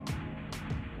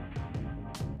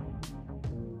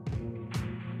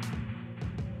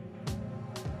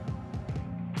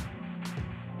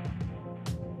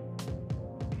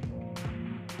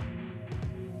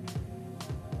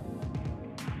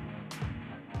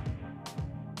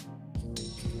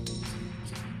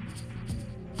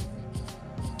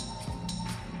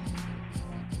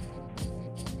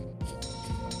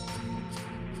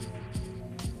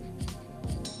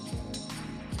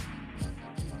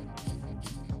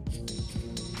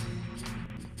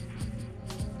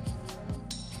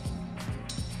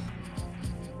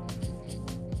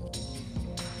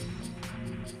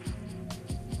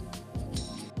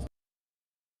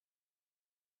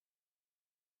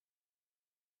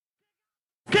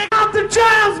Kick off the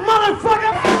jazz,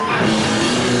 motherfucker!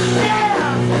 Yeah!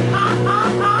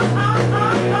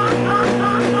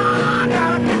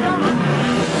 Gotta kick on the...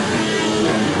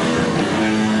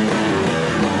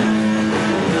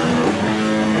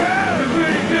 Yeah,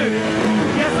 pretty good.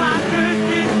 Yes, I could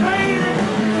get crazy.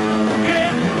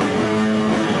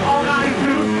 Yeah. All I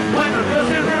do when I'm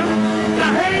just in room, I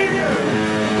hate you.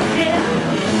 Yeah.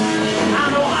 I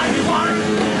know how you want it.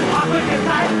 I'll put you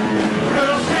tight.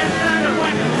 Girl, stand there and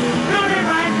wait. Do it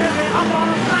right, baby. I'm on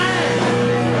the plan.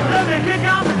 Let me kick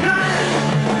out the gun.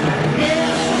 Yeah.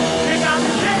 Kick out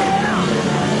the jam.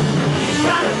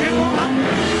 Gotta kick on my...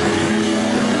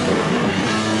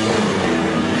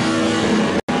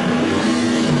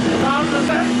 I'm the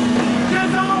best.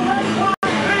 Just always want to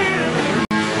be.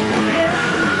 Yeah.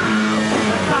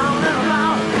 The sound and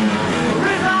loud.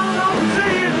 Resound on the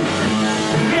scene.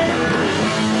 Yeah.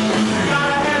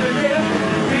 Gotta have it here.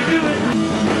 You do it.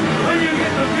 When you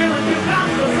get the feeling, you got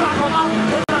to suck them up.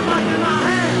 Put the mic in my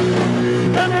hand.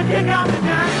 Let me kick out the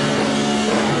jam.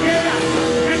 Yeah.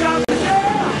 Kick out the jam.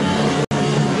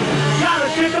 Gotta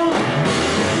kick on.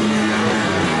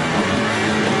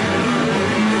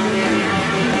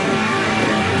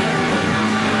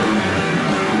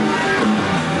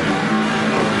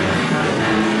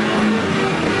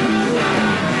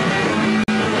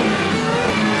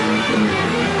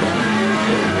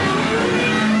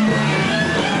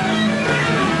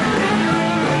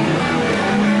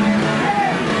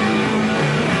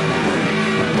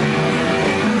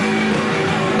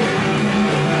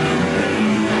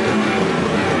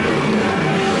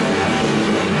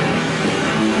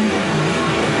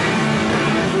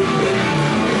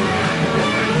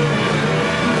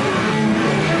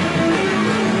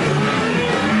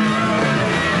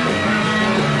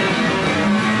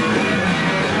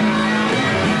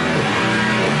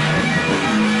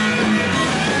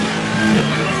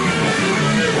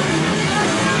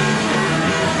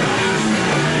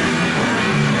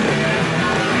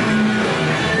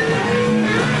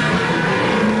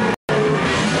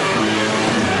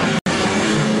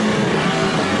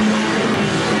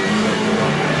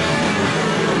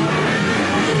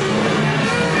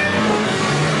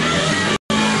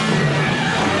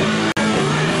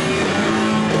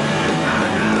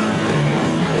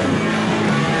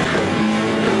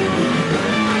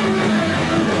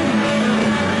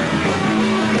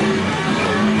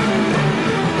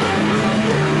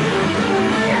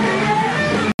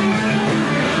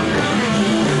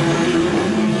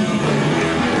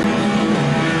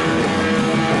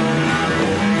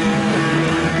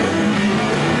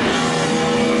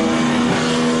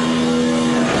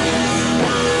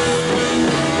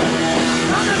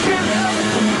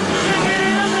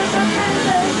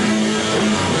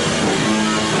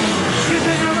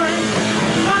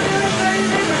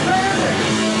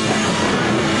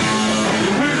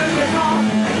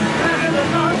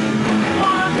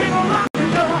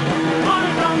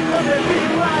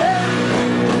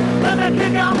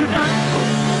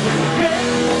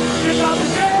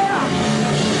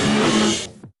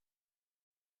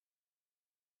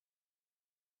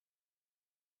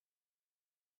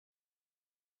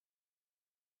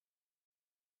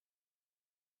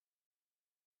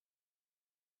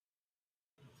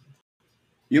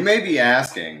 You may be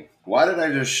asking, why did I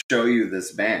just show you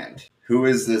this band? Who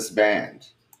is this band?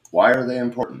 Why are they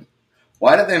important?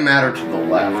 Why do they matter to the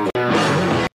left?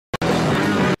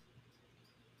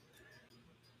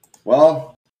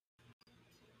 Well,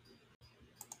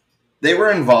 they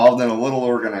were involved in a little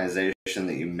organization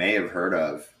that you may have heard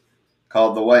of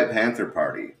called the White Panther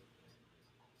Party.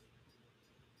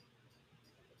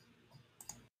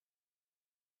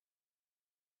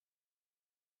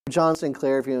 John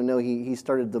Sinclair, if you don't know, he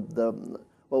started the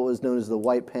what was known as the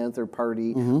White Panther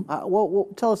Party. Well,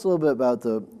 tell us a little bit about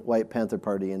the White Panther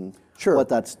Party and Sure.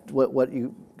 what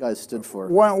you guys stood for.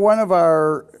 One of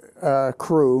our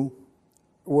crew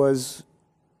was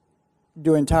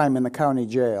doing time in the county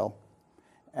jail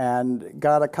and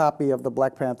got a copy of the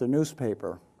Black Panther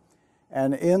newspaper.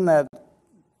 And in that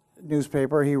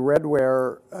newspaper, he read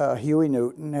where Huey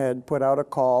Newton had put out a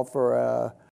call for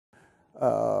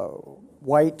a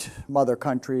white mother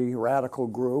country radical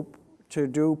group to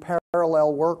do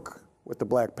parallel work with the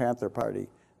Black Panther Party.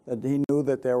 That he knew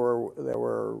that there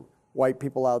were white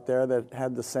people out there that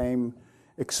had the same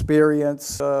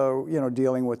experience,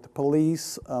 dealing with the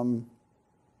police.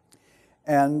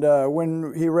 And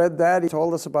when he read that, he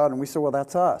told us about it, and we said, well,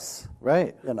 that's us.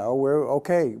 Right. We're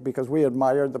okay, because we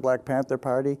admired the Black Panther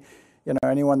Party.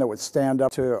 Anyone that would stand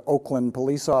up to Oakland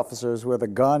police officers with a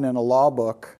gun and a law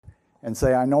book and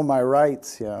say, I know my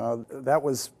rights. You know, that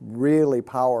was really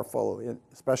powerful,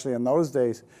 especially in those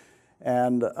days.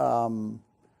 And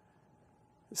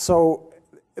so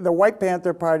the White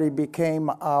Panther Party became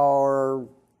our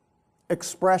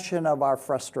expression of our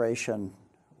frustration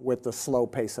with the slow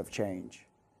pace of change.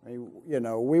 You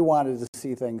know, we wanted to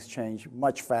see things change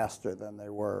much faster than they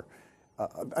were.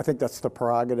 I think that's the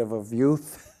prerogative of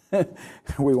youth.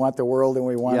 We want the world and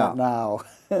we want it now.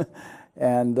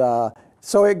 And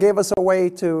so it gave us a way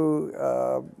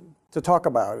to talk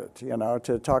about it, you know,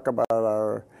 to talk about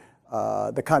our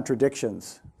the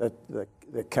contradictions that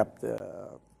kept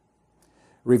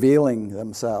revealing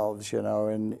themselves, you know,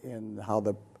 in how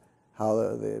the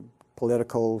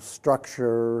political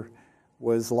structure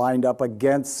was lined up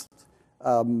against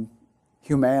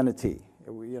humanity.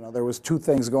 You know, there was two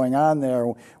things going on there.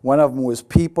 One of them was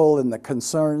people and the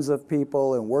concerns of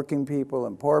people and working people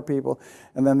and poor people,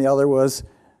 and then the other was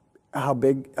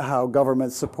how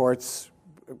government supports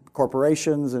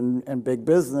corporations and big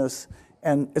business,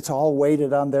 and it's all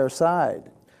weighted on their side.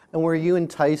 And were you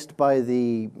enticed by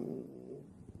the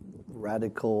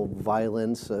radical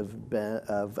violence of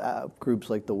groups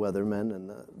like the Weathermen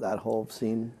and that whole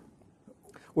scene?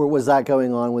 Or was that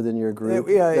going on within your group?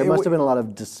 There must have been a lot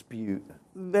of dispute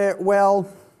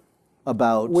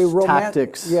about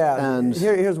tactics. Yeah, and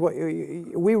here's what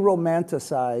we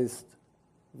romanticized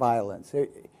violence.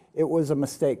 It was a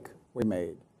mistake we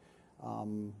made.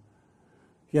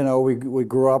 You know, we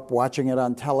grew up watching it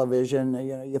on television.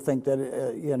 You know, you think that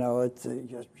you know, it's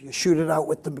you shoot it out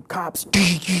with the cops.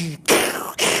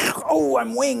 Oh,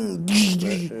 I'm winged.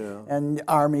 And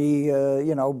Army,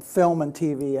 you know, film and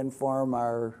TV inform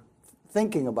our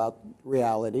thinking about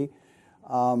reality.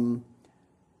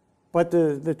 But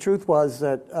the truth was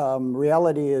that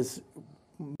reality is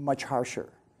much harsher.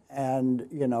 And,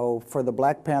 you know, for the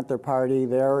Black Panther Party,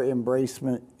 their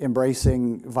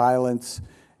embracing violence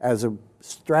as a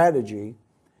strategy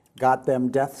got them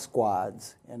death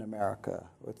squads in America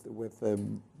with the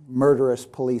murderous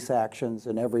police actions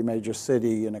in every major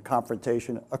city and a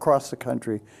confrontation across the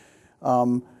country.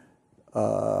 For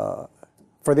the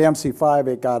MC5,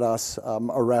 it got us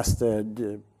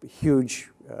arrested, huge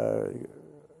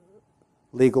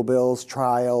legal bills,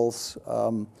 trials,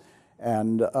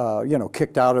 and you know,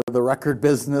 kicked out of the record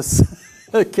business,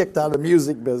 kicked out of the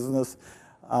music business.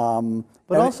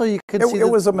 but also you could see it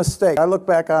was a mistake. I look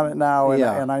back on it now,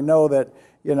 and I know that,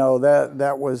 you know,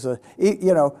 that was a,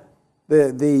 you know,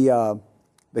 the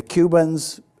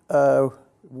Cubans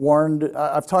warned.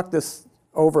 I've talked this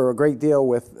over a great deal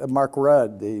with Mark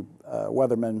Rudd, the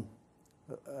weatherman,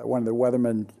 one of the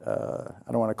weathermen.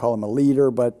 I don't want to call him a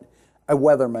leader, but a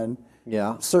weatherman.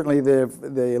 Yeah. Certainly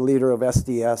the leader of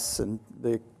SDS and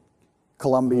the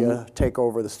Columbia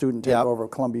takeover, the student takeover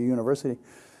of Columbia University.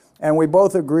 And we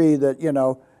both agree that, you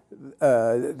know,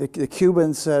 the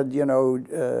Cubans said, you know,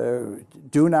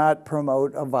 do not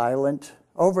promote a violent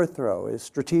overthrow.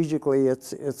 Strategically,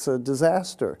 it's a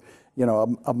disaster. You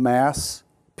know, a mass,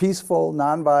 peaceful,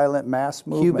 nonviolent mass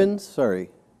movement. Cubans? Sorry.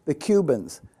 The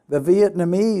Cubans. The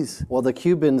Vietnamese. Well, the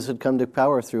Cubans had come to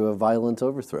power through a violent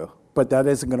overthrow. But that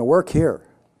isn't going to work here.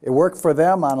 It worked for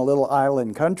them on a little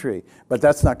island country, but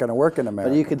that's not going to work in America.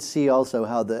 But you could see also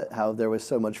how there was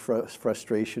so much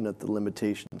frustration at the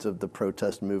limitations of the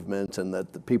protest movement, and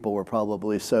that the people were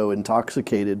probably so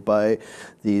intoxicated by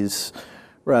these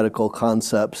radical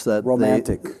concepts that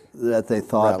they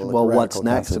thought, well, what's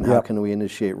next, concept. And how can we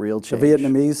initiate real change? The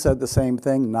Vietnamese said the same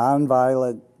thing: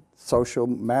 nonviolent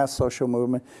mass social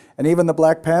movement, and even the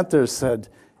Black Panthers said,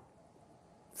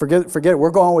 Forget it.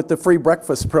 We're going with the free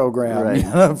breakfast program.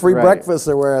 Right. Free breakfast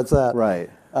are where it's at. Right.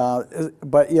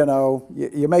 But you know,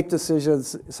 you make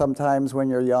decisions sometimes when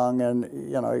you're young, and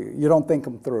you know, you don't think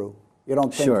them through. You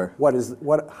don't think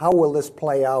how will this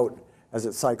play out as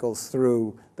it cycles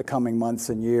through the coming months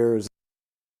and years.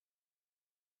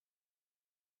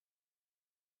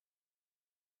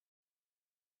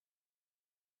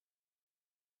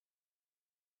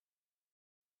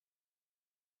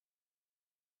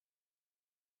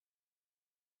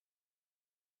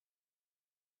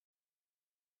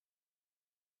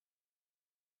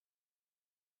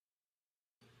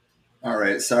 All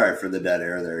right, sorry for the dead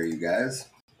air there, you guys.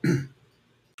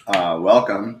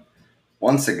 Welcome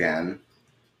once again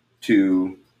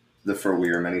to the For We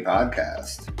Are Many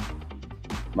podcast.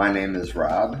 My name is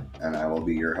Rob, and I will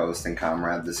be your host and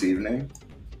comrade this evening.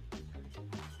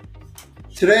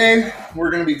 Today, we're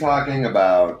going to be talking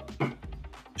about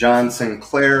John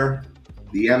Sinclair,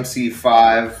 the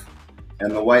MC5,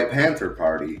 and the White Panther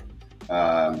Party,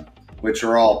 which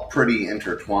are all pretty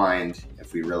intertwined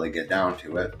if we really get down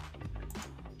to it.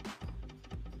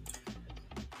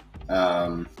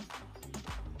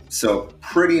 So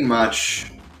pretty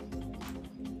much,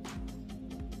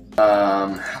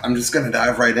 I'm just going to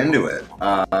dive right into it.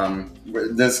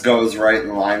 This goes right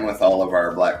in line with all of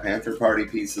our Black Panther Party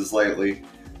pieces lately.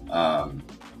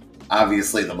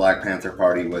 Obviously, the Black Panther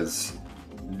Party was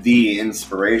the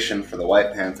inspiration for the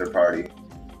White Panther Party.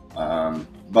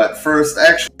 But first,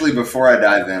 actually, before I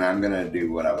dive in, I'm going to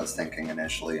do what I was thinking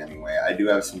initially anyway. I do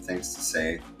have some things to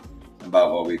say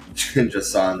about what we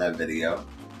just saw in that video.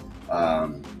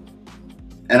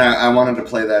 And I wanted to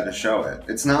play that to show it.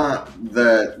 It's not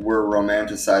that we're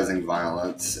romanticizing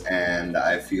violence, and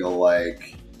I feel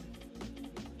like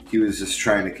he was just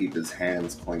trying to keep his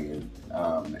hands clean.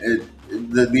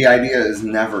 The idea is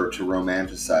never to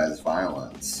romanticize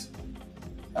violence.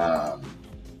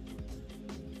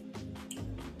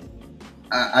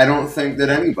 I don't think that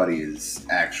anybody is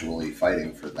actually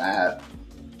fighting for that.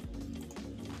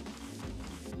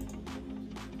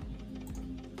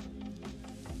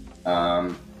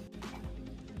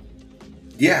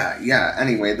 Yeah.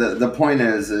 Anyway, the point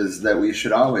is that we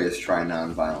should always try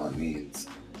nonviolent means.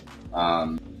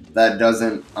 That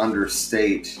doesn't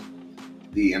understate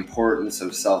the importance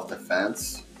of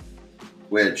self-defense,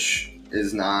 which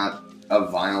is not a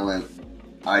violent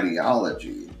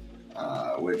ideology,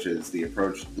 which is the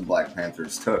approach the Black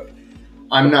Panthers took.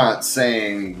 I'm not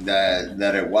saying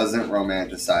that it wasn't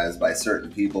romanticized by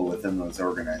certain people within those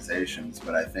organizations,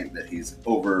 but I think that he's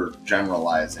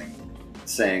overgeneralizing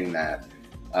saying that.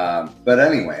 But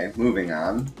anyway, moving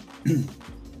on.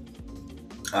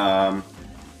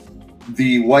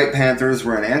 The White Panthers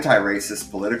were an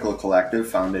anti-racist political collective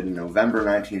founded in November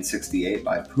 1968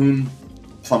 by Poon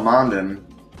Plamondon,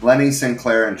 Lenny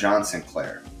Sinclair, and John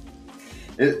Sinclair.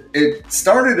 It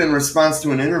started in response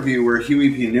to an interview where Huey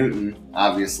P. Newton,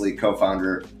 obviously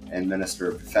co-founder and Minister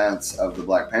of Defense of the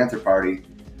Black Panther Party,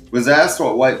 was asked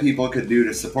what white people could do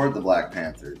to support the Black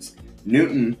Panthers.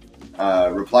 Newton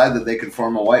replied that they could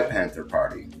form a White Panther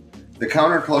Party. The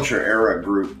Counterculture Era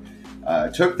group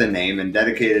took the name and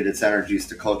dedicated its energies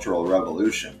to cultural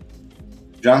revolution.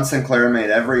 John Sinclair made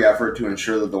every effort to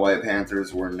ensure that the White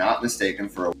Panthers were not mistaken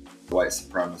for a white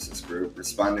supremacist group,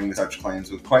 responding to such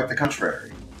claims with quite the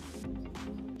contrary.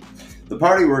 The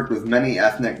party worked with many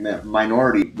ethnic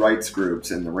minority rights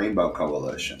groups in the Rainbow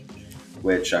Coalition,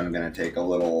 which I'm going to take a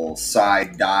little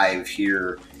side dive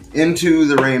here into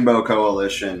the Rainbow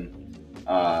Coalition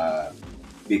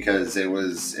because it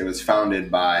was founded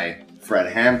by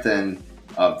Fred Hampton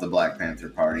of the Black Panther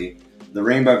Party. The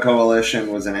Rainbow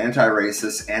Coalition was an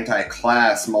anti-racist,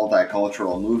 anti-class,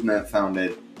 multicultural movement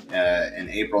founded in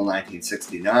April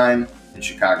 1969 in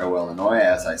Chicago, Illinois,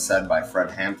 as I said, by Fred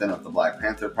Hampton of the Black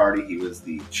Panther Party. He was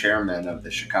the chairman of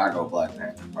the Chicago Black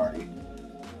Panther Party,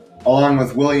 along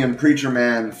with William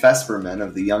Preacherman Fesperman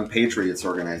of the Young Patriots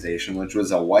organization, which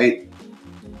was a white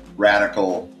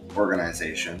radical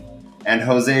organization, and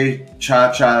Jose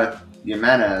Chacha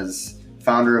Jimenez,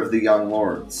 founder of the Young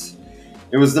Lords.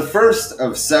 It was the first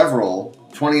of several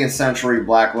 20th century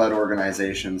black-led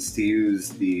organizations to use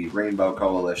the Rainbow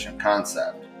Coalition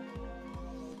concept.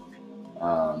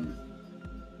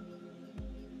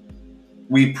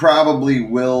 We probably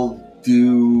will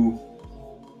do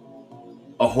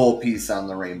a whole piece on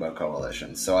the Rainbow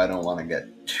Coalition, so I don't want to get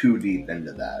too deep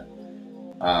into that.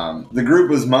 The group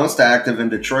was most active in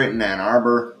Detroit and Ann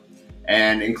Arbor,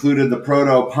 and included the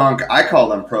proto-punk, I call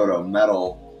them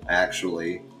proto-metal,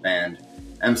 actually, band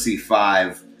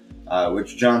MC5,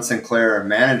 which John Sinclair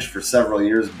managed for several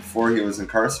years before he was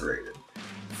incarcerated.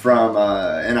 From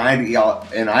an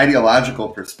ideological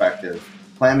perspective,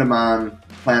 Plamondon,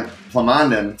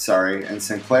 and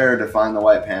Sinclair defined the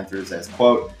White Panthers as,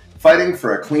 quote, fighting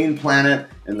for a clean planet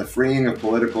and the freeing of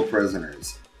political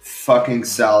prisoners. Fucking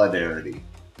solidarity.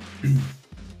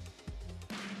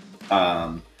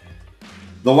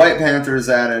 The White Panthers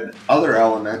added other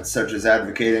elements such as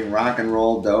advocating rock and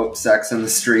roll, dope, sex in the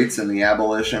streets, and the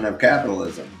abolition of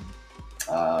capitalism.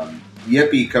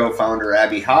 Yippie co-founder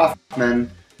Abby Hoffman,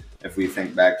 if we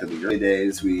think back to the early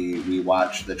days, we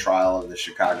watched the trial of the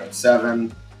Chicago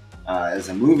 7 as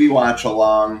a movie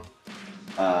watch-along,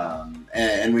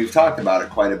 and we've talked about it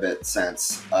quite a bit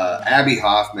since. Abby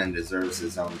Hoffman deserves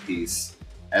his own piece,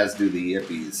 as do the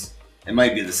Yippies. It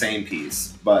might be the same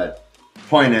piece, but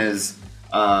point is,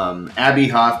 Abby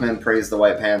Hoffman praised the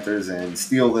White Panthers in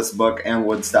Steal This Book and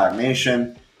Woodstock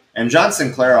Nation, and John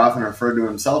Sinclair often referred to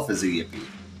himself as a Yippie.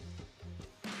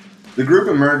 The group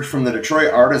emerged from the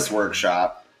Detroit Artists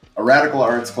Workshop, a radical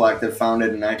arts collective founded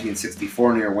in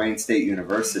 1964 near Wayne State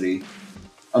University.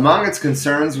 Among its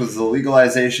concerns was the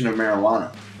legalization of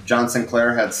marijuana. John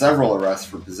Sinclair had several arrests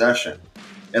for possession.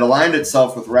 It aligned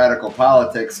itself with radical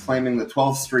politics, claiming the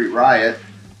 12th Street riot,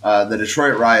 the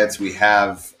Detroit riots we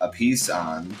have a piece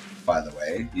on, by the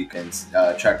way. You can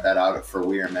check that out at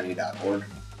forwearemany.org.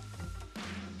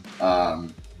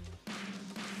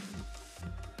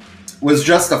 Was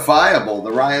justifiable.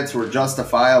 The riots were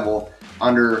justifiable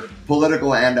under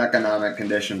political and economic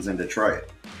conditions in Detroit.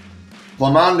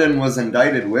 Plamondon was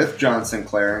indicted with John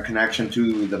Sinclair in connection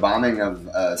to the bombing of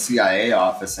a CIA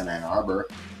office in Ann Arbor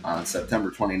on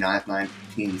September 29,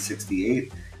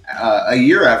 1968, a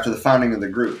year after the founding of the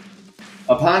group.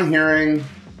 Upon hearing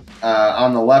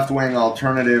on the left-wing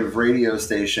alternative radio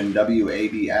station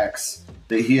WABX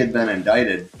that he had been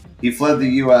indicted, he fled the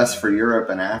U.S. for Europe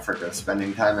and Africa,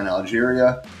 spending time in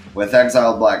Algeria with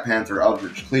exiled Black Panther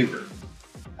Eldridge Cleaver.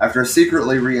 After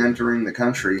secretly re-entering the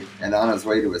country and on his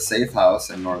way to a safe house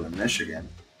in northern Michigan,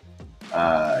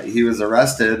 he was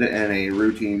arrested in a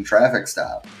routine traffic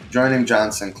stop, joining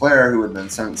John Sinclair, who had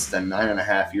been sentenced to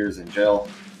 9.5 years in jail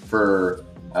for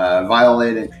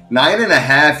violating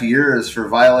 9.5 years for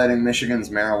violating Michigan's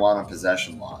marijuana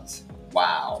possession laws.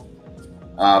 Wow.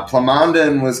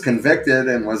 Plamondon was convicted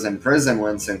and was in prison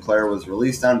when Sinclair was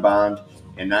released on bond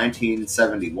in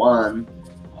 1971,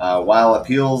 while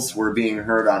appeals were being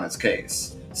heard on his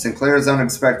case. Sinclair's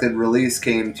unexpected release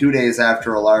came 2 days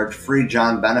after a large Free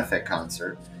John benefit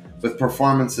concert, with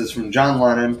performances from John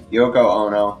Lennon, Yoko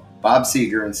Ono, Bob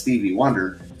Seger, and Stevie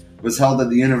Wonder, was held at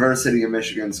the University of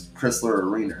Michigan's Chrysler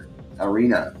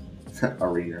Arena.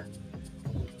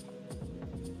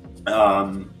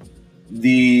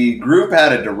 The group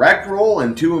had a direct role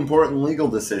in two important legal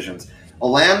decisions. A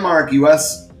landmark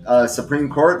U.S. Supreme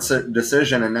Court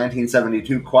decision in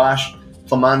 1972 quashed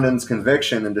Plamondon's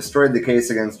conviction and destroyed the case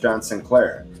against John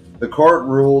Sinclair. The court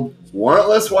ruled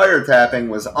warrantless wiretapping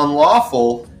was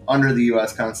unlawful under the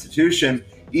U.S. Constitution,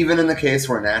 even in the case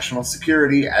where national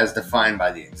security, as defined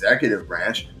by the executive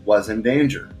branch, was in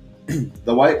danger.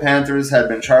 The White Panthers had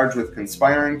been charged with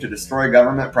conspiring to destroy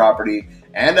government property,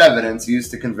 and evidence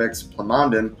used to convict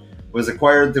Plamondon was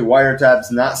acquired through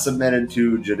wiretaps not submitted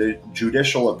to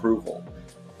judicial approval.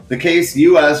 The case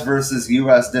U.S. versus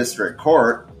U.S. District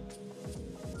Court,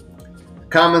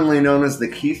 commonly known as the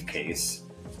Keith case,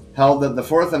 held that the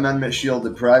Fourth Amendment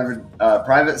shielded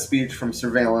private speech from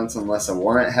surveillance unless a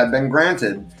warrant had been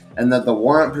granted, and that the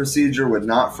warrant procedure would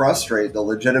not frustrate the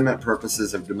legitimate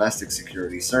purposes of domestic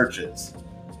security searches.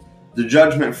 The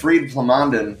judgment freed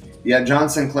Plamondon, yet John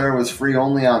Sinclair was free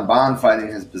only on bond fighting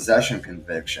his possession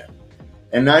conviction.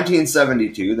 In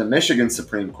 1972, the Michigan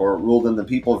Supreme Court ruled in the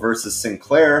People v.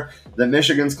 Sinclair that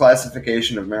Michigan's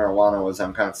classification of marijuana was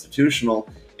unconstitutional,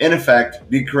 in effect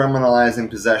decriminalizing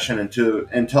possession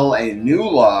until a new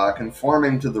law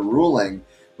conforming to the ruling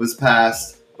was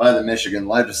passed by the Michigan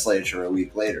legislature a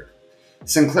week later.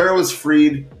 Sinclair was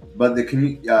freed, but the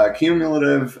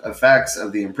cumulative effects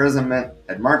of the imprisonment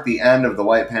had marked the end of the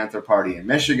White Panther Party in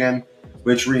Michigan,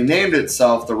 which renamed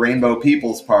itself the Rainbow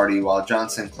People's Party while John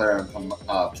Sinclair and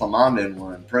Plamondon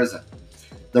were in prison.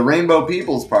 The Rainbow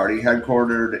People's Party,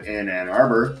 headquartered in Ann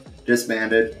Arbor,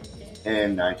 disbanded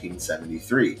in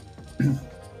 1973.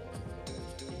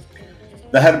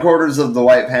 The headquarters of the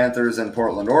White Panthers in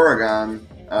Portland, Oregon,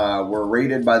 were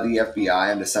raided by the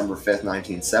FBI on December 5,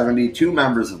 1970. 2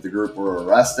 members of the group were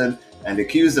arrested and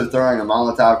accused of throwing a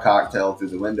Molotov cocktail through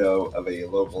the window of a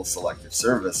local Selective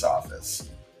Service office.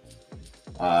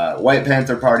 White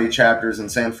Panther Party chapters in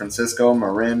San Francisco,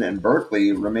 Marin, and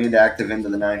Berkeley remained active into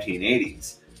the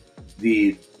 1980s.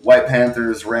 The White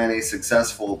Panthers ran a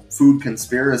successful food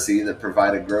conspiracy that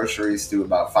provided groceries to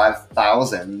about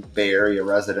 5,000 Bay Area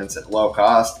residents at low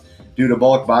cost due to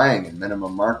bulk buying and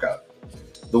minimum markup.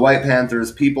 The White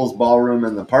Panthers' People's Ballroom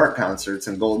in the Park concerts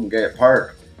in Golden Gate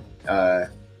Park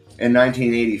in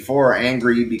 1984,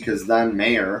 angry because then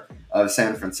mayor of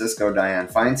San Francisco,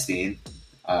 Dianne Feinstein,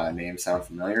 name sound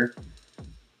familiar,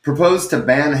 proposed to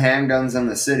ban handguns in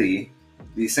the city.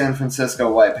 The San Francisco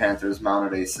White Panthers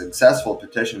mounted a successful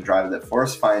petition drive that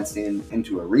forced Feinstein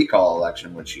into a recall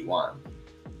election, which he won.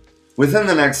 Within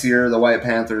the next year, the White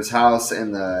Panthers' house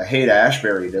in the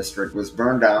Haight-Ashbury district was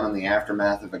burned down in the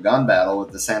aftermath of a gun battle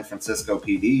with the San Francisco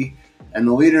PD, and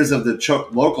the leaders of the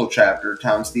local chapter,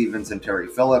 Tom Stevens and Terry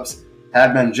Phillips,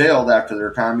 had been jailed after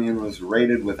their commune was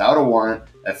raided without a warrant,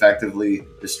 effectively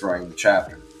destroying the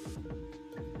chapter.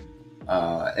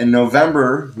 In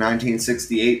November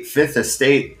 1968, Fifth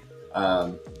Estate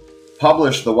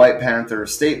published the White Panther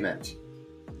Statement.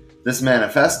 This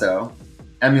manifesto,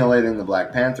 emulating the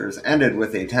Black Panthers, ended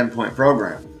with a 10-point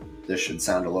program. This should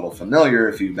sound a little familiar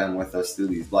if you've been with us through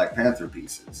these Black Panther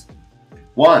pieces.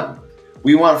 1.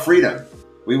 We want freedom.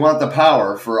 We want the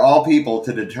power for all people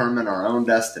to determine our own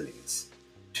destinies.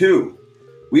 2.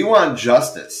 We want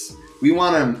justice. We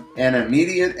want an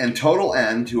immediate and total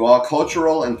end to all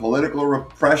cultural and political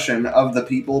repression of the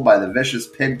people by the vicious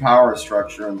pig power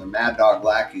structure and the mad dog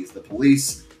lackeys, the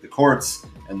police, the courts,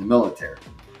 and the military.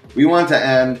 We want the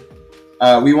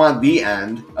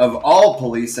end of all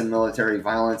police and military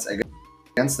violence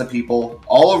against the people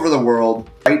all over the world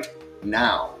right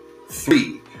now.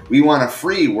 3. We want a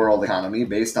free world economy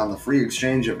based on the free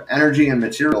exchange of energy and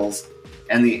materials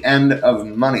and the end of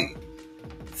money.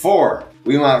 4.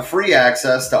 We want free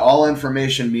access to all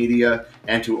information media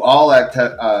and to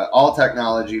all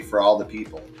technology for all the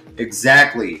people.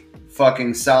 Exactly.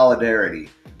 Fucking solidarity.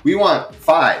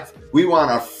 5. We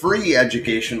want a free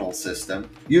educational system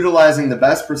utilizing the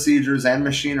best procedures and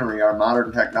machinery our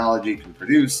modern technology can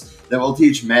produce that will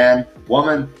teach man,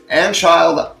 woman, and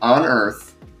child on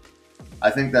Earth. I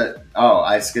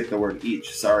skipped the word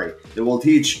each, sorry. That will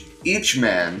teach each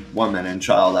man, woman, and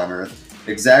child on Earth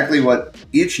exactly what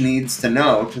each needs to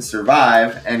know to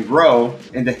survive and grow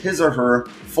into his or her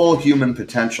full human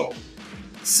potential.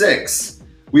 6.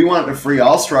 We want to free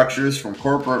all structures from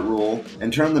corporate rule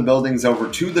and turn the buildings over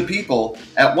to the people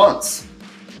at once.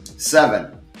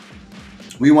 7.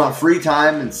 We want free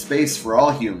time and space for all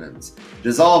humans.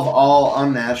 Dissolve all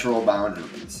unnatural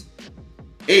boundaries.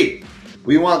 8.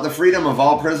 We want the freedom of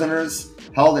all prisoners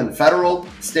held in federal,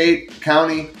 state,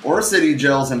 county, or city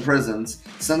jails and prisons,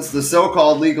 since the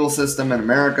so-called legal system in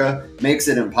America makes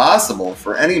it impossible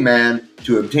for any man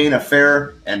to obtain a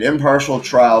fair and impartial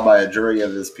trial by a jury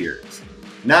of his peers.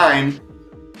 9.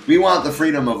 We want the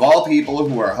freedom of all people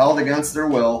who are held against their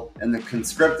will in the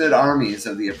conscripted armies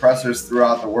of the oppressors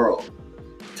throughout the world.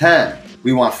 10.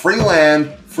 We want free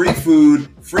land, free food,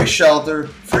 free shelter,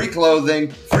 free clothing,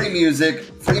 free music,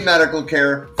 free medical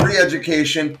care, free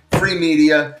education, free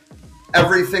media,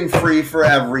 everything free for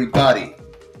everybody.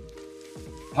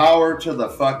 Power to the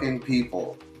fucking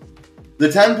people. The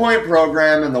 10-point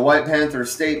program and the White Panther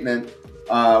statement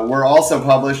were also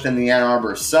published in the Ann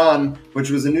Arbor Sun,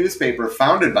 which was a newspaper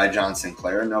founded by John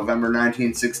Sinclair in November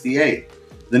 1968.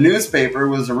 The newspaper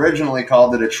was originally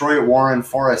called the Detroit Warren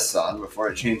Forest Sun before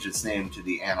it changed its name to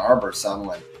the Ann Arbor Sun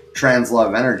when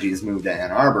Translove Energies moved to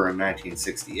Ann Arbor in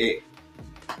 1968.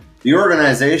 The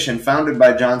organization, founded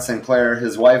by John Sinclair,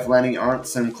 his wife Lenny Arndt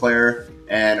Sinclair,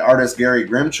 and artist Gary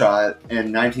Grimshaw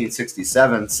in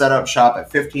 1967, set up shop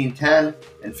at 1510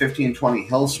 and 1520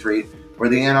 Hill Street, where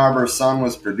the Ann Arbor Sun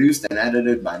was produced and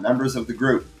edited by members of the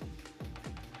group.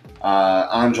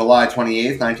 On July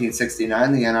 28,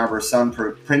 1969, the Ann Arbor Sun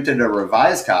printed a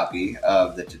revised copy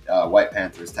of the White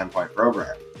Panthers 10-point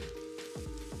program.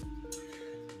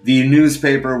 The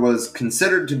newspaper was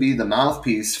considered to be the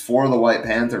mouthpiece for the White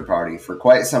Panther Party for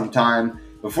quite some time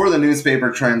before the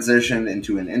newspaper transitioned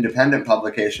into an independent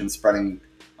publication spreading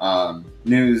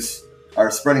views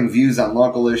on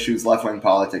local issues, left-wing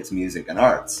politics, music, and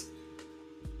arts.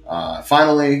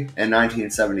 Finally, in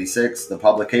 1976, the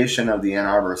publication of the Ann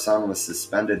Arbor Sun was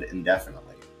suspended indefinitely.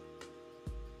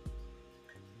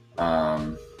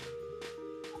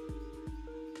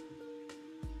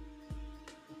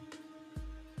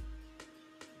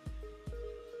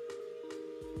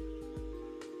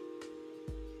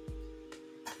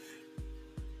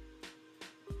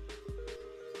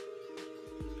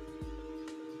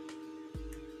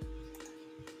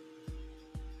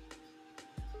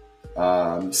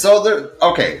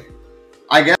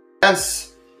 I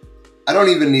guess I don't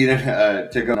even need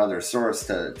to go another source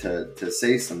to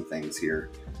say some things here.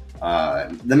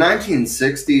 The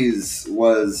 1960s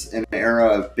was an era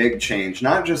of big change,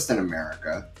 not just in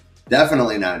America,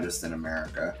 definitely not just in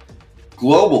America,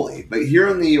 globally. But here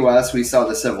in the U.S., we saw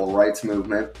the civil rights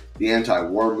movement, the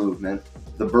anti-war movement,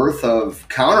 the birth of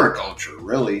counterculture,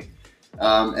 really,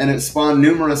 and it spawned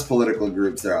numerous political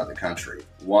groups throughout the country.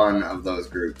 One of those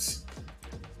groups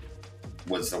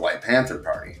was the White Panther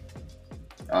Party.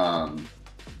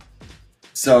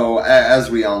 So, as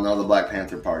we all know, the Black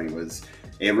Panther Party was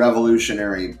a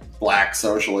revolutionary black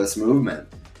socialist movement.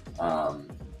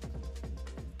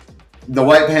 The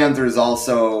White Panthers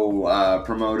also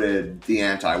promoted the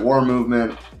anti-war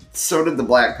movement. So did the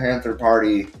Black Panther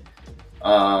Party,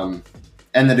 and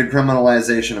the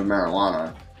decriminalization of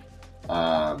marijuana.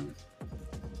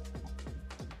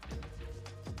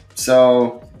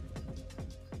 So,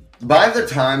 by the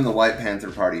time the White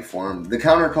Panther Party formed, the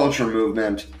counterculture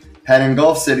movement had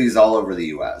engulfed cities all over the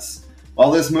U.S. While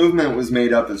this movement was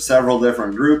made up of several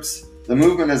different groups, the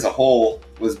movement as a whole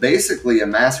was basically a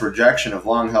mass rejection of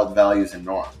long-held values and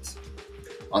norms.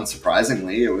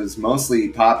 Unsurprisingly, it was mostly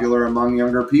popular among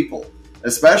younger people,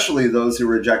 especially those who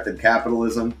rejected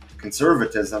capitalism,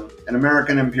 conservatism, and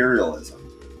American imperialism.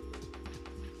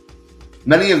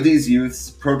 Many of these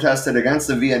youths protested against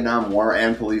the Vietnam War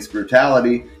and police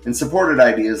brutality and supported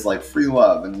ideas like free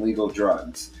love and legal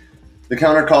drugs. The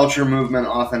counterculture movement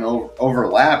often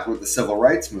overlapped with the civil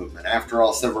rights movement. After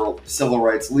all, civil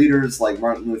rights leaders like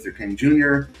Martin Luther King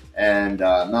Jr. and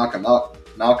Malcolm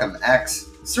X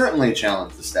certainly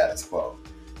challenged the status quo.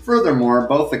 Furthermore,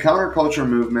 both the counterculture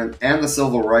movement and the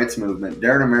civil rights movement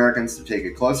dared Americans to take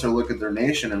a closer look at their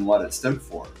nation and what it stood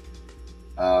for.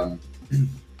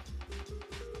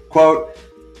 Quote,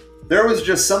 "There was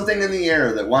just something in the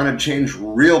air that wanted change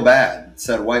real bad,"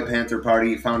 said White Panther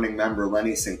Party founding member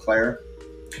Lenny Sinclair.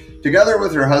 Together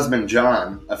with her husband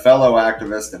John, a fellow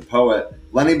activist and poet,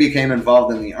 Lenny became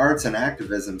involved in the arts and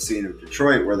activism scene of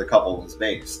Detroit, where the couple was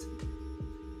based.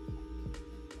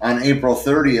 On April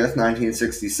 30th,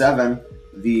 1967,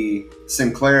 the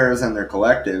Sinclairs and their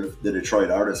collective, the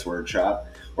Detroit Artists Workshop,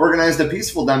 organized a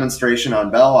peaceful demonstration on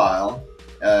Belle Isle,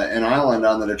 an island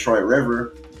on the Detroit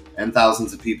River, and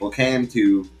thousands of people came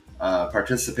to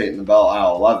participate in the Belle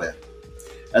Isle 11.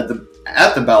 At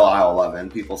the Belle Isle 11,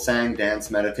 people sang,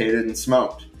 danced, meditated, and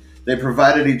smoked. They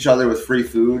provided each other with free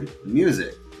food and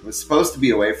music. It was supposed to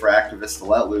be a way for activists to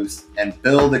let loose and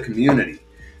build a community.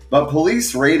 But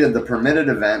police raided the permitted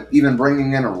event, even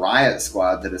bringing in a riot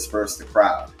squad to disperse the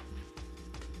crowd.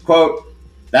 Quote,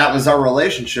 "That was our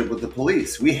relationship with the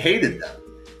police. We hated them.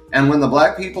 And when the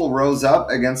black people rose up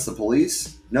against the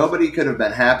police, nobody could have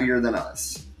been happier than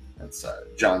us." That's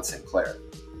John Sinclair.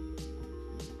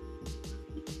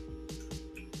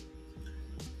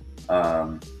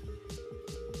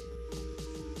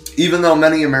 Even though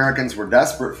many Americans were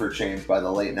desperate for change by the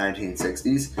late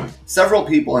 1960s, several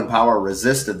people in power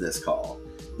resisted this call.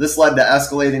 This led to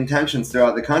escalating tensions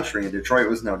throughout the country, and Detroit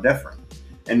was no different.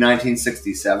 In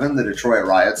 1967, the Detroit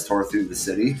riots tore through the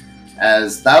city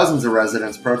as thousands of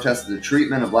residents protested the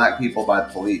treatment of black people by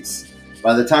the police.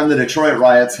 By the time the Detroit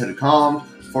riots had calmed,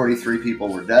 43 people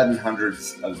were dead and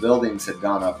hundreds of buildings had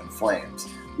gone up in flames.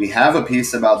 We have a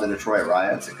piece about the Detroit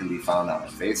riots. It can be found on our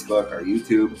Facebook, our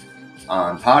YouTube,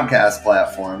 on podcast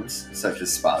platforms such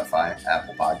as Spotify,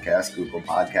 Apple Podcasts, Google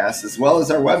Podcasts, as well as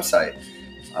our website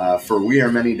for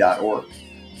wearemany.org.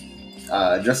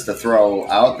 Just to throw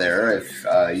out there, if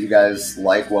you guys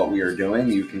like what we are doing,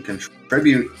 you can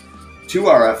contribute to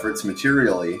our efforts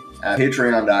materially at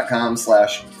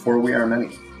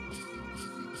patreon.com/forwearemany.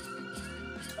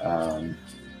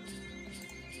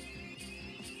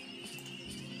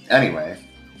 Anyway,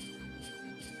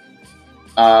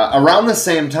 around the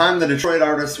same time, the Detroit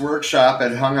Artists Workshop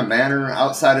had hung a banner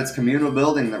outside its communal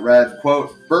building that read,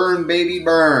 quote, "Burn, baby,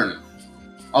 burn."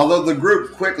 Although the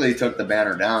group quickly took the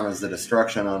banner down as the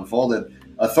destruction unfolded,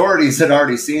 authorities had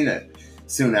already seen it.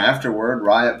 Soon afterward,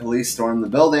 riot police stormed the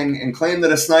building and claimed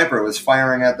that a sniper was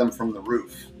firing at them from the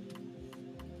roof.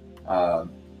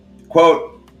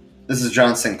 Quote, this is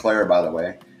John Sinclair, by the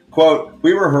way, quote,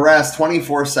 "We were harassed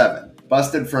 24/7.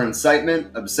 Busted for incitement,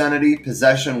 obscenity,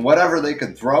 possession, whatever they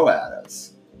could throw at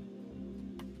us."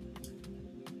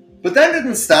 But that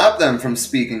didn't stop them from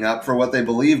speaking up for what they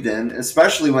believed in,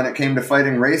 especially when it came to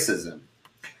fighting racism.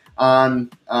 On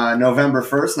November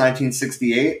 1st,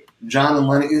 1968, John and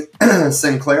Lenny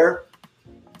Sinclair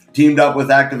teamed up with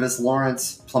activist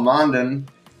Lawrence Plamondon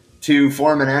to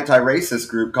form an anti-racist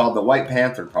group called the White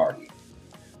Panther Party.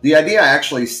 The idea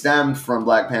actually stemmed from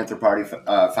Black Panther Party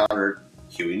founder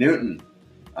Huey Newton.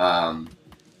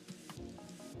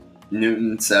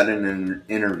 Newton said in an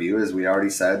interview, as we already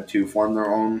said, to form their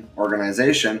own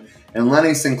organization. And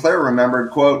Lenny Sinclair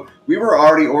remembered, quote, "We were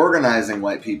already organizing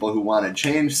white people who wanted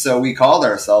change, so we called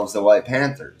ourselves the White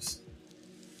Panthers."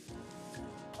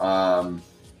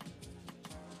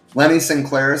 Lenny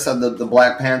Sinclair said that the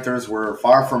Black Panthers were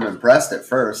far from impressed at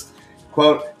first.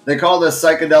 Quote, "They called us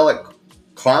psychedelic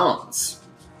clowns."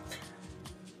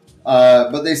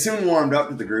 But they soon warmed up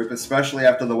to the group, especially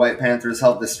after the White Panthers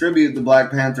helped distribute the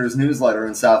Black Panthers newsletter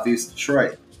in Southeast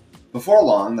Detroit. Before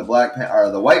long, the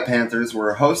White Panthers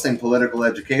were hosting political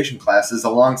education classes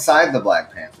alongside the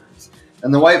Black Panthers,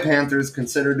 and the White Panthers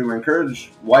considered to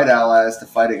encourage white allies to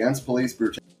fight against police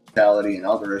brutality and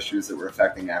other issues that were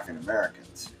affecting African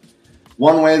Americans.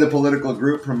 One way the political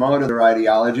group promoted their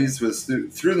ideologies was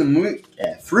through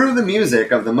the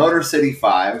music of the Motor City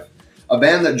Five, a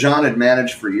band that John had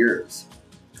managed for years.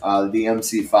 The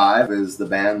MC5 is the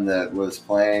band that was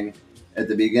playing at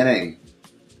the beginning.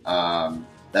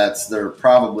 That's their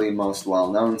probably most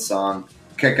well-known song,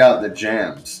 "Kick Out the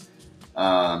Jams."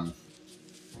 And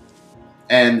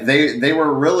they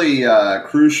were really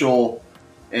crucial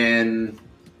in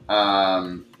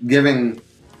giving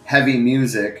heavy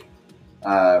music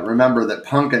remember that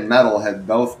punk and metal had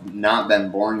both not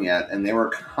been born yet, and they were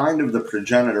kind of the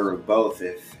progenitor of both,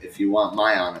 if you want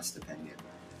my honest opinion.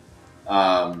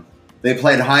 They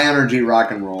played high-energy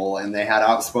rock and roll, and they had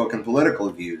outspoken political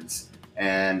views,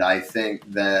 and I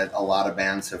think that a lot of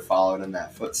bands have followed in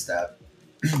that footstep.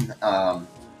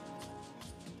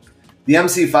 The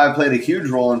MC5 played a huge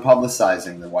role in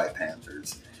publicizing the White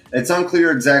Panthers. It's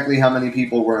unclear exactly how many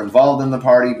people were involved in the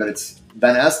party, but it's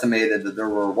been estimated that there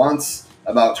were once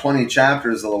about 20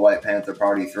 chapters of the White Panther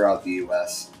Party throughout the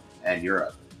U.S. and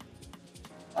Europe.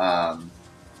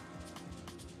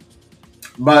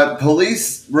 But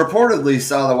police reportedly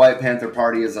saw the White Panther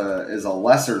Party as a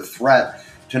lesser threat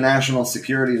to national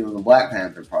security than the Black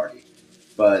Panther Party.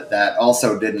 But that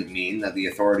also didn't mean that the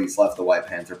authorities left the White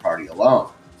Panther Party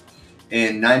alone.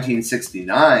 In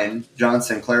 1969, John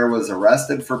Sinclair was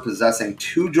arrested for possessing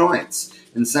 2 joints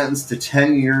and sentenced to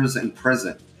 10 years in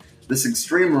prison. This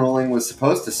extreme ruling was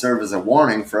supposed to serve as a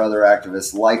warning for other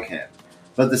activists like him,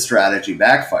 but the strategy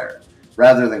backfired.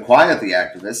 Rather than quiet the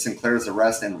activists, Sinclair's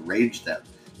arrest enraged them.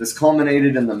 This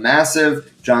culminated in the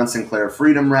massive John Sinclair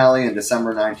Freedom Rally in December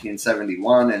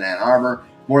 1971 in Ann Arbor.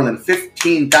 More than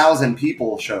 15,000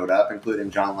 people showed up,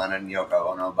 including John Lennon,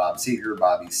 Yoko Ono, Bob Seger,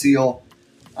 Bobby Seale.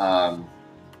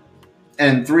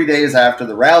 And 3 days after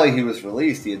the rally, he was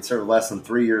released. He had served less than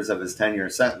 3 years of his 10-year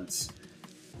sentence.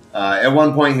 At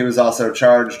one point, he was also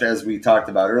charged, as we talked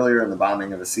about earlier, in the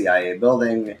bombing of a CIA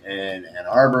building in Ann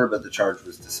Arbor, but the charge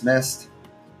was dismissed.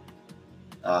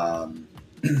 By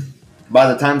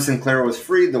the time Sinclair was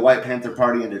freed, the White Panther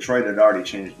Party in Detroit had already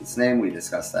changed its name. We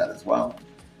discussed that as well.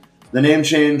 The name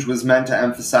change was meant to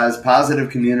emphasize positive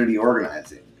community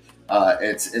organizing.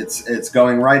 It's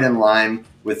going right in line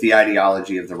with the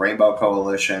ideology of the Rainbow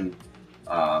Coalition,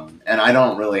 and I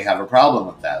don't really have a problem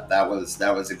with that. That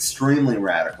was extremely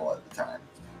radical at the time.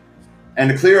 And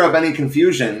to clear up any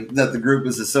confusion that the group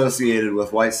is associated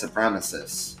with white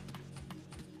supremacists,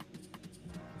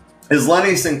 as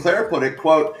Lenny Sinclair put it,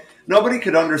 quote, "Nobody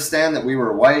could understand that we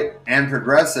were white and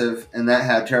progressive, and that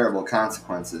had terrible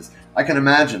consequences." I can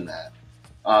imagine that.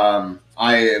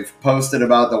 I have posted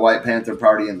about the White Panther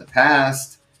Party in the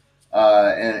past,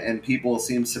 and people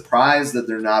seem surprised that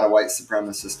they're not a white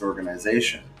supremacist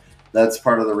organization. That's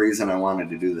part of the reason I wanted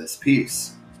to do this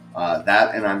piece.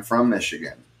 That, and I'm from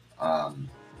Michigan.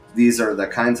 These are the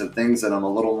kinds of things that I'm a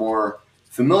little more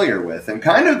familiar with, and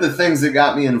kind of the things that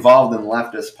got me involved in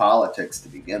leftist politics to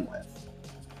begin with.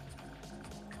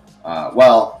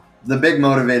 Well, the big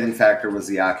motivating factor was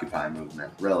the Occupy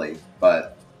movement, really,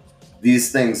 but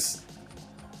these things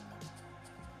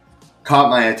caught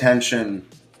my attention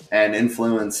and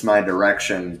influenced my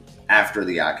direction after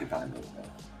the Occupy movement.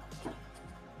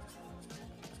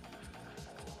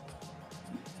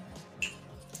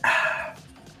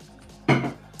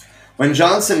 When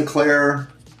John Sinclair,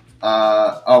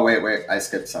 I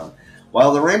skipped some.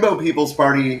 While the Rainbow People's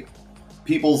Party's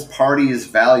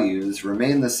values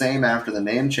remained the same after the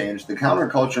name change, the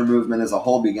counterculture movement as a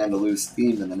whole began to lose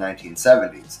steam in the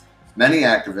 1970s. Many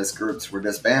activist groups were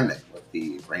disbanding, with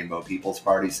the Rainbow People's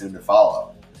Party soon to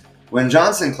follow. When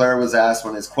John Sinclair was asked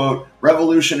when his, quote,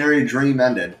 revolutionary dream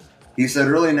ended, he said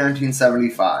early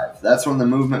 1975. That's when the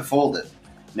movement folded.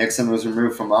 Nixon was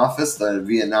removed from office, the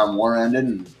Vietnam War ended,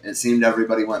 and it seemed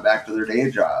everybody went back to their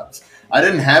day jobs. I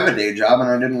didn't have a day job and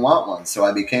I didn't want one, so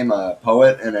I became a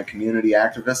poet and a community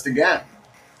activist again.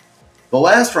 The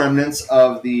last remnants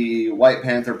of the White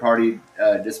Panther Party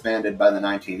disbanded by the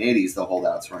 1980s. The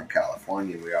holdouts were in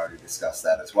California. We already discussed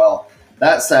that as well.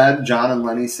 That said, John and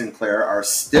Lenny Sinclair are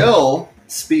still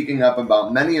speaking up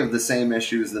about many of the same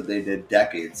issues that they did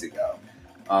decades ago.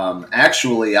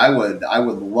 Actually, I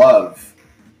would love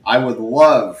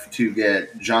to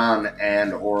get John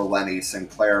and or Lenny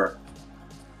Sinclair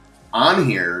on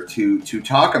here to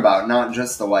talk about not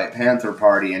just the White Panther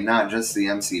Party and not just the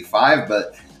MC5,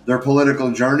 but their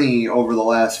political journey over the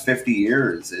last 50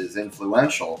 years is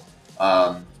influential.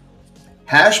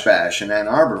 Hash Bash in Ann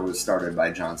Arbor was started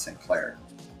by John Sinclair.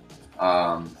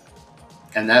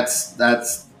 And that's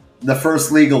the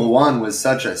first legal one was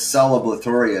such a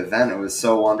celebratory event. It was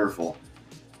so wonderful.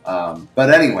 But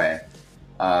anyway,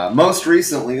 most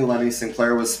recently, Lenny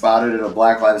Sinclair was spotted at a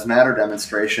Black Lives Matter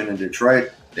demonstration in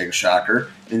Detroit, big shocker,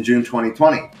 in June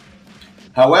 2020.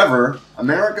 However,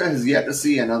 America has yet to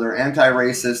see another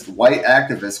anti-racist white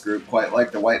activist group quite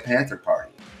like the White Panther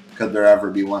Party. Could there ever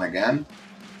be one again?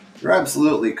 There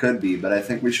absolutely could be, but I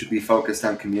think we should be focused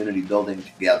on community building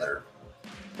together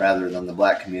rather than the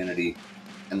black community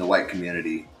and the white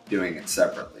community doing it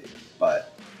separately.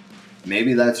 But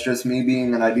maybe that's just me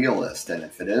being an idealist, and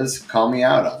if it is, call me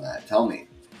out on that. Tell me.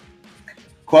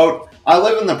 Quote, I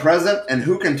live in the present, and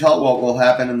who can tell what will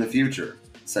happen in the future,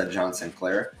 said John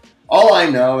Sinclair. All I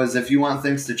know is if you want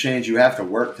things to change, you have to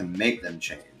work to make them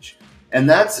change. And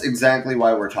that's exactly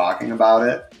why we're talking about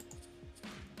it.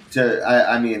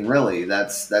 I mean, really,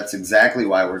 that's exactly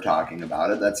why we're talking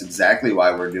about it. That's exactly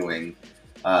why we're doing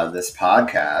this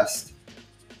podcast.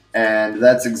 And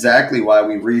that's exactly why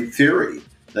we read theory.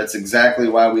 That's exactly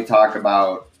why we talk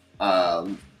about,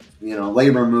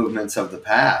 labor movements of the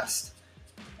past.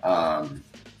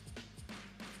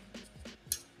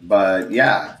 But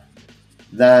yeah,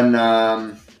 then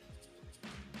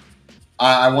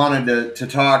I wanted to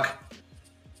talk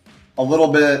a little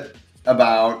bit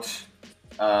about,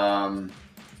 a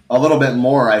little bit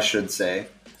more, I should say,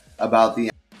 about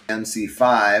the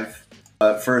MC5.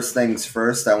 But first things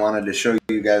first, I wanted to show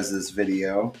you guys this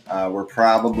video. We're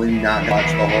probably not going to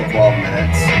watch the whole 12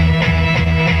 minutes.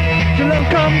 Till it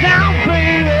come down,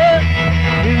 baby,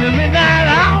 in the midnight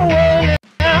hour.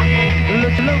 Till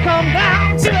it come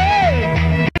down, baby,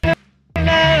 in the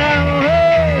midnight hour.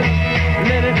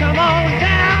 Let it come on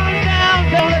down,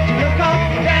 down, down. Let it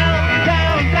come down,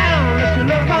 down, down. Let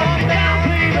it come down,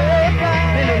 baby.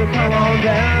 Let it come on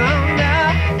down, down.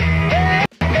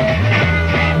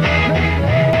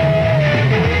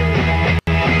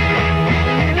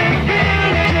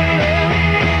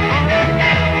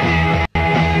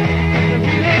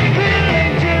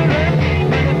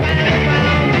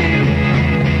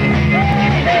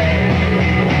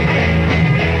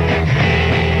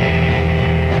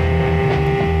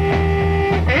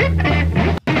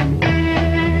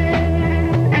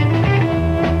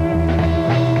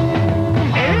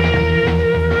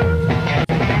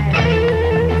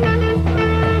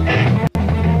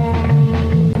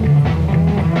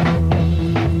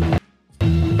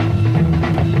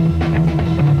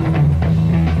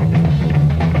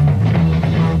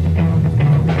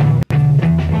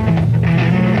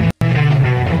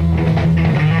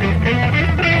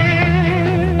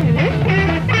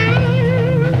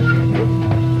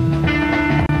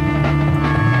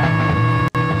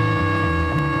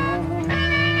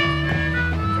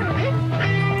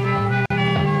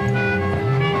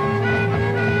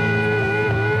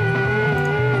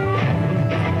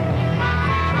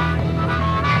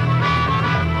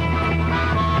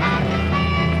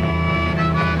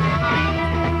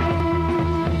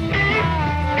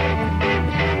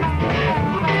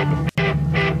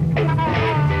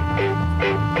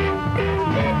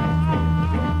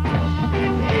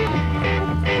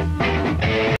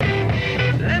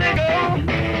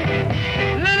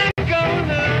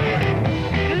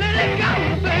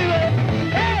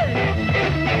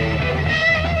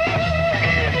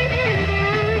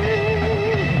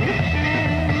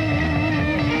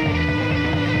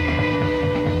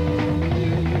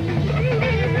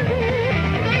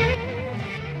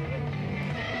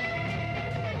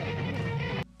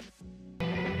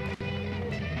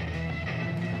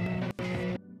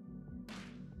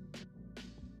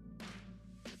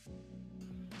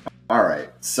 All right,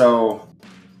 so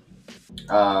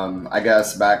I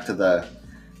guess back to the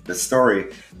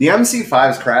story. The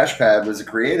MC5's crash pad was a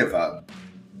creative hub.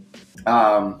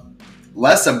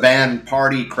 Less a band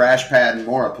party crash pad and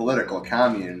more a political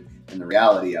commune in the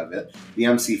reality of it. The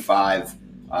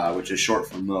MC5, which is short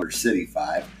for Motor City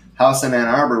 5, house in Ann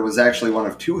Arbor was actually one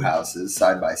of two houses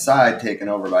side by side taken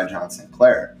over by John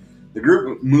Sinclair. The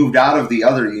group moved out of the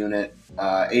other unit,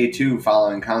 A2,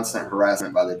 following constant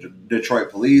harassment by the Detroit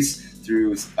police.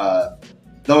 Through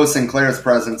though Sinclair's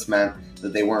presence meant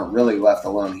that they weren't really left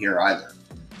alone here either.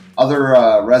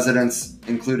 Other residents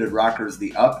included rockers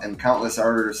The Up and countless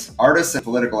artists and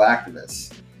political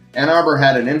activists. Ann Arbor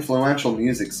had an influential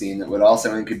music scene that would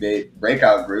also incubate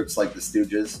breakout groups like the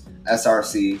Stooges,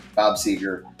 SRC, Bob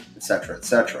Seger, etc.,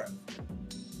 etc.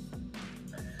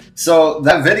 So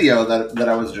that video that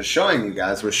I was just showing you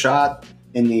guys was shot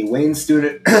in the Wayne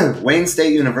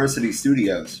State University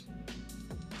studios.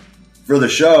 For the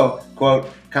show, quote,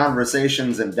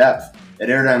 Conversations in Depth, it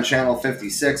aired on Channel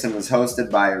 56 and was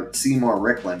hosted by Seymour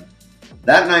Ricklin.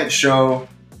 That night's show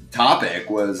topic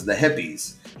was the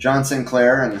hippies. John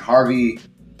Sinclair and Harvey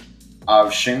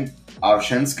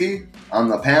Avshinsky on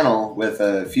the panel with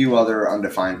a few other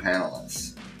undefined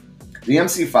panelists. The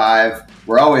MC5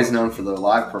 were always known for their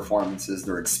live performances,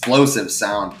 their explosive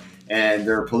sound, and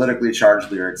their politically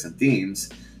charged lyrics and themes.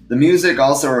 The music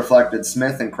also reflected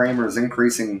Smith and Kramer's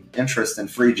increasing interest in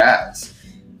free jazz.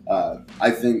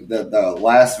 I think that the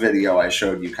last video I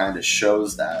showed you kind of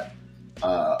shows that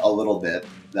a little bit,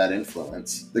 that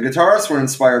influence. The guitarists were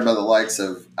inspired by the likes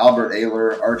of Albert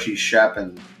Ayler, Archie Shepp,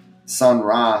 and Sun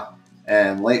Ra,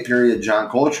 and late period John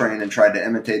Coltrane and tried to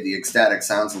imitate the ecstatic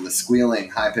sounds of the squealing,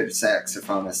 high-pitched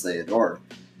saxophonists they adored.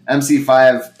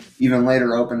 MC5 even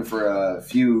later opened for a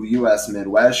few U.S.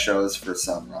 Midwest shows for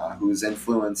Sun Ra, whose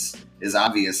influence is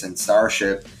obvious in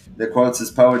Starship, that quotes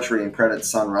his poetry and credits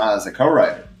Sun Ra as a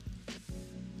co-writer.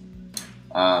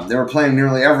 They were playing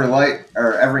nearly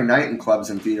every night in clubs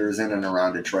and theaters in and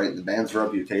around Detroit, and the band's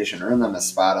reputation earned them a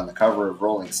spot on the cover of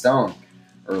Rolling Stone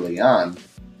early on.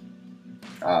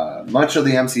 Much of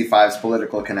the MC5's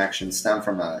political connections stem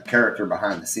from a character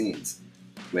behind the scenes,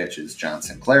 which is John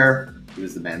Sinclair, who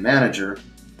was the band manager,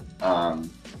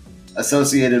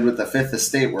 associated with the Fifth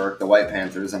Estate work, the White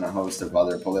Panthers, and a host of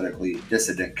other politically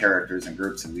dissident characters and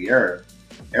groups of the era.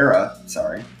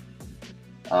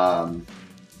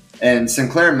 And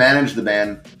Sinclair managed the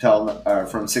band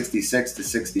from 66 to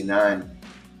 69,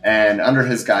 and under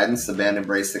his guidance, the band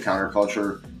embraced the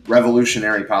counterculture,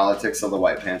 revolutionary politics of the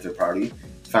White Panther Party,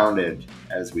 founded,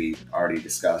 as we already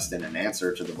discussed, in an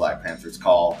answer to the Black Panthers'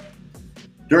 call.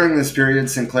 During this period,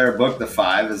 Sinclair booked the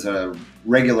Five as a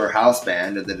regular house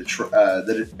band at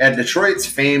Detroit's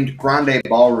famed Grande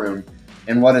Ballroom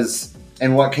in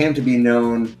what came to be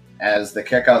known as the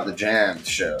Kick Out the Jams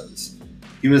shows.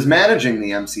 He was managing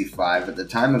the MC5 at the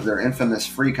time of their infamous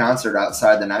free concert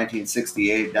outside the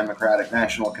 1968 Democratic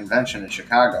National Convention in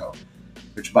Chicago,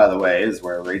 which, by the way, is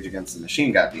where Rage Against the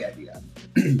Machine got the idea.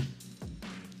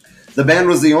 The band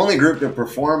was the only group to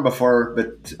perform before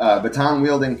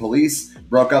baton-wielding police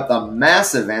broke up the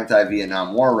massive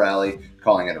anti-Vietnam War rally,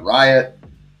 calling it a riot.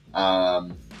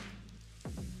 So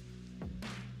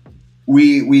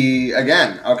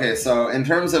in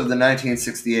terms of the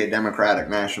 1968 Democratic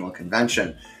National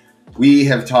Convention, we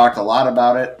have talked a lot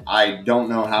about it. I don't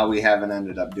know how we haven't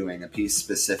ended up doing a piece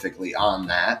specifically on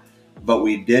that, but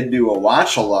we did do a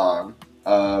watch-along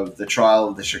of the trial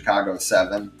of the Chicago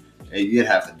 7. You'd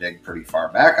have to dig pretty far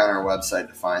back on our website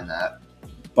to find that,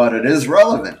 but it is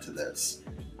relevant to this,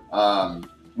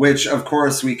 which, of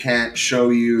course, we can't show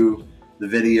you the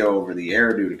video over the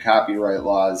air due to copyright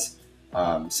laws.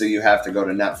 So you have to go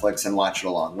to Netflix and watch it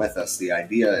along with us. The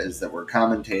idea is that we're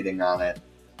commentating on it,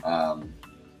 and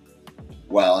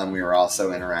we were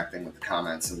also interacting with the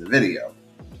comments in the video.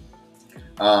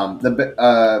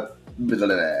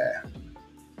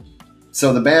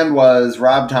 So the band was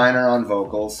Rob Tyner on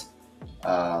vocals,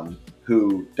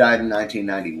 who died in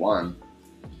 1991,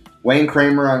 Wayne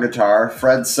Kramer on guitar,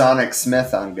 Fred Sonic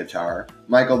Smith on guitar,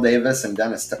 Michael Davis and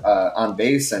Dennis on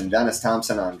bass, and Dennis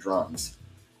Thompson on drums.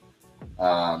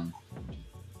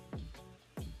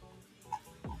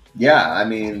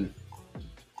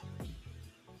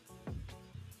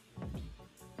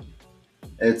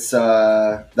 It's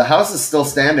the house is still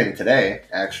standing today,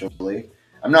 actually.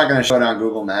 I'm not going to show it on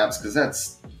Google Maps because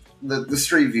that's the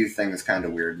street view thing is kind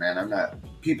of weird, man.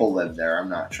 People live there. I'm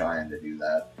not trying to do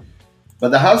that. But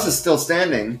the house is still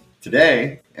standing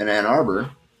today in Ann Arbor.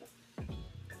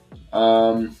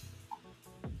 But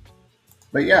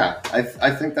yeah,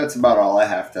 I think that's about all I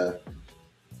have to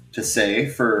say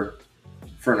for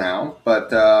now. But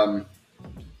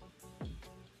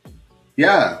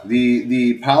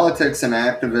the politics and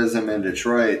activism in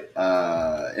Detroit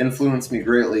influenced me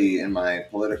greatly in my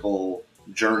political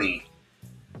journey.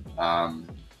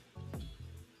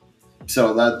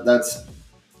 So that's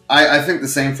I think the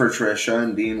same for Trisha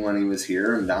and Dean when he was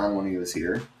here and Don when he was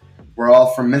here. We're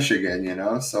all from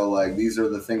Michigan, so like these are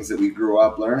the things that we grew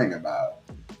up learning about.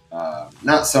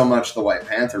 Not so much the White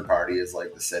Panther Party as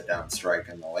like the sit-down strike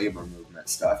and the labor movement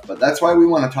stuff, but that's why we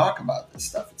want to talk about this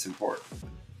stuff. It's important.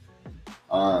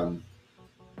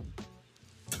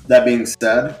 That being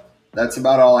said, that's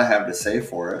about all I have to say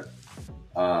for it.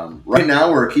 Right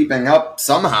now, we're keeping up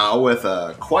somehow with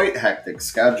a quite hectic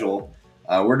schedule.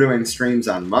 We're doing streams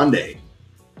on Monday.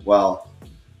 Well,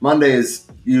 Monday is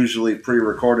usually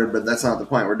pre-recorded, but that's not the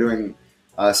point. We're doing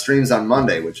streams on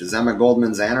Monday, which is Emma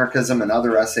Goldman's Anarchism and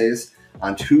Other Essays.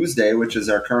 On Tuesday, which is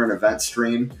our current event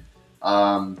stream,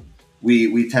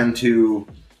 we tend to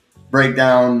break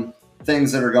down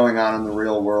things that are going on in the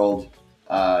real world,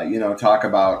 talk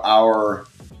about our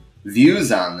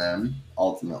views on them,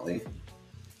 ultimately.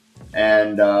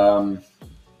 And,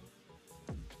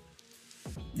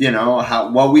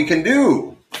 what we can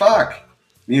do.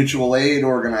 Mutual aid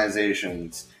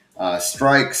organizations,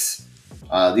 strikes.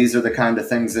 These are the kind of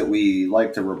things that we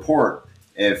like to report.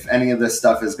 If any of this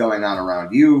stuff is going on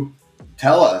around you,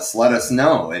 tell us, let us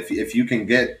know. If you can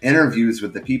get interviews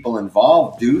with the people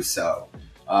involved, do so.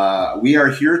 We are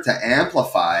here to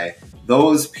amplify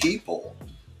those people.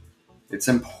 It's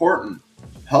important.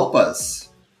 Help us.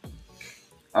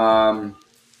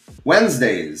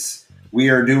 Wednesdays, We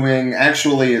are doing,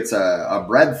 actually, it's a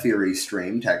bread theory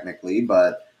stream, technically,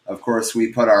 but of course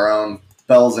we put our own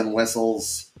bells and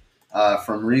whistles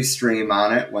from Restream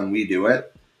on it when we do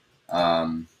it.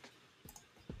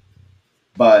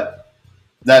 But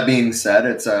that being said,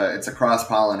 it's a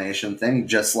cross-pollination thing,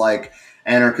 just like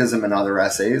Anarchism and Other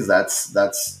Essays.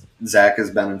 That's Zach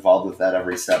has been involved with that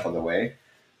every step of the way.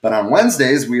 But on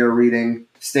Wednesdays, we are reading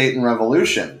State and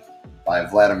Revolution by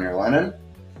Vladimir Lenin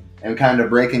and kind of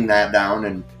breaking that down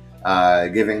and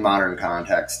giving modern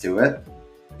context to it,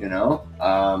 you know.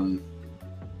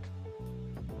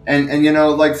 And you know,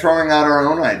 like throwing out our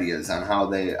own ideas on how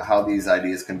these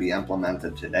ideas can be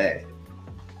implemented today.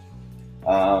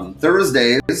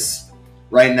 Thursdays,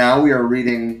 right now we are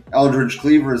reading Eldridge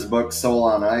Cleaver's book Soul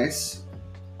on Ice.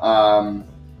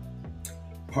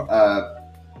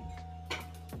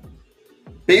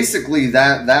 Basically,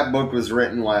 that book was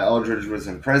written while Eldridge was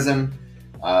in prison.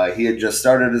 He had just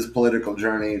started his political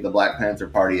journey. The Black Panther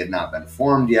Party had not been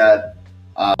formed yet.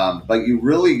 But you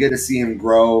really get to see him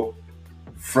grow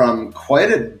from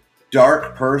quite a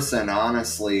dark person,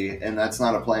 honestly, and that's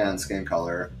not a play on skin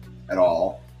color at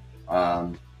all,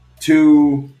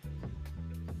 to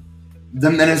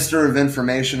the Minister of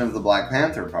Information of the Black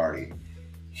Panther Party.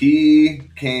 He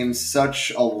came such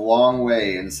a long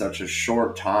way in such a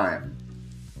short time.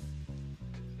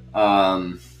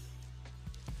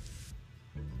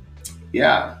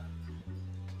 Yeah.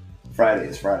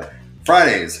 Fridays.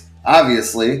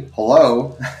 Obviously,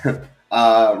 hello.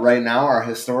 Right now, our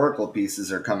historical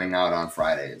pieces are coming out on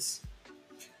Fridays.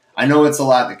 I know it's a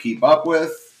lot to keep up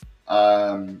with.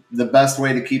 The best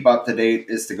way to keep up to date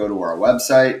is to go to our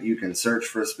website. You can search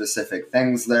for specific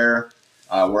things there.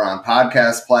 We're on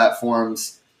podcast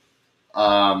platforms.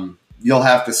 You'll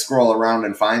have to scroll around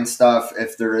and find stuff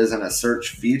if there isn't a search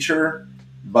feature,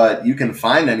 but you can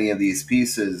find any of these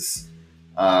pieces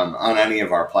on any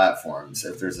of our platforms.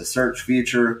 If there's a search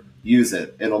feature, use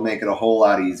it. It'll make it a whole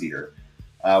lot easier.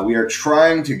 We are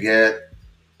trying to get,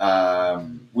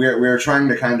 we're trying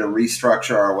to kind of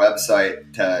restructure our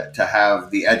website to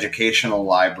have the educational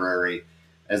library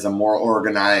as a more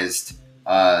organized,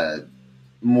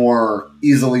 more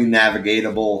easily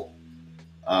navigatable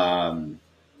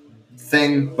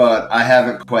thing, but I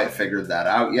haven't quite figured that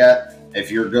out yet.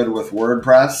 If you're good with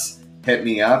WordPress, hit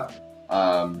me up.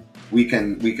 We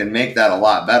can make that a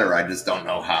lot better. I just don't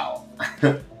know how.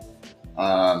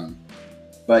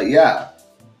 But yeah,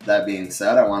 that being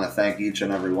said, I want to thank each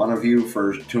and every one of you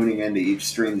for tuning into each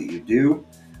stream that you do.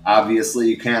 Obviously,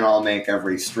 you can't all make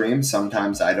every stream.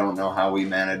 Sometimes I don't know how we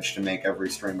manage to make every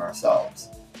stream ourselves.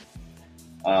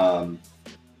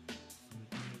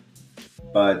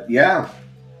 But yeah,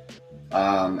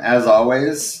 as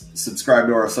always, subscribe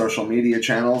to our social media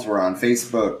channels. We're on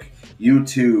Facebook,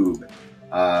 YouTube.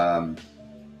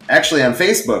 Actually, on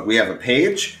Facebook, we have a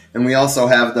page, and we also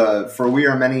have the For We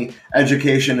Are Many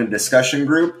education and discussion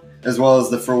group, as well as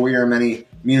the For We Are Many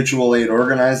mutual aid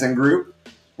organizing group.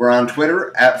 We're on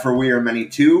Twitter at For We Are Many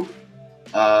 2.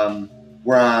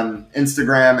 We're on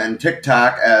Instagram and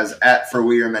TikTok as at For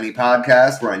We Are Many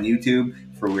Podcast. We're on YouTube,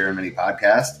 For We Are Many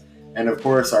Podcast. And of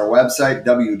course, our website,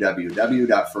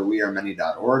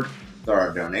 www.forwearemany.org. There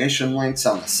are donation links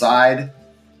on the side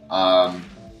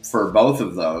for both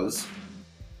of those.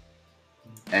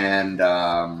 And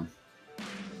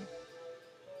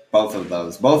both of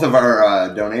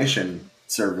our donation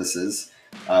services,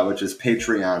 which is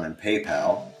Patreon and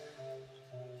PayPal.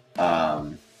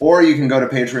 Or you can go to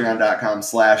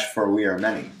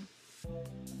patreon.com/forwearemany.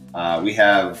 We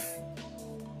have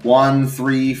 $1,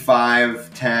 $3, $5,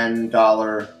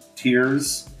 $10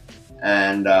 tiers,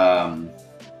 and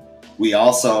we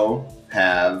also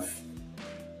have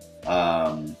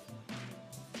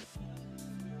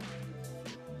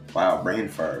wow, brain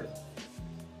fart.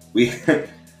 We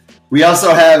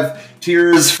also have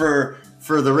tiers for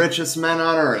the richest men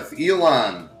on earth.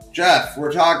 Elon, Jeff,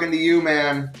 we're talking to you,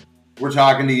 man. We're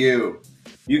talking to you.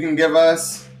 You can give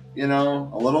us, a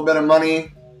little bit of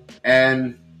money,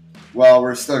 and well,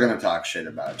 we're still going to talk shit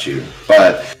about you.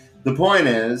 But the point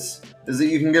is that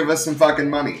you can give us some fucking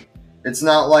money. It's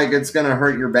not like it's going to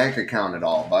hurt your bank account at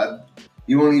all, bud.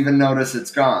 You won't even notice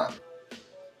it's gone.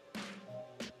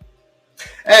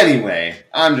 Anyway,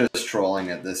 I'm just trolling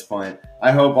at this point.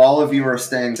 I hope all of you are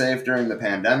staying safe during the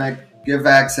pandemic. Get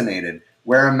vaccinated.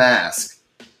 Wear a mask.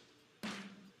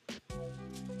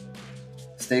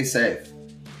 Stay safe.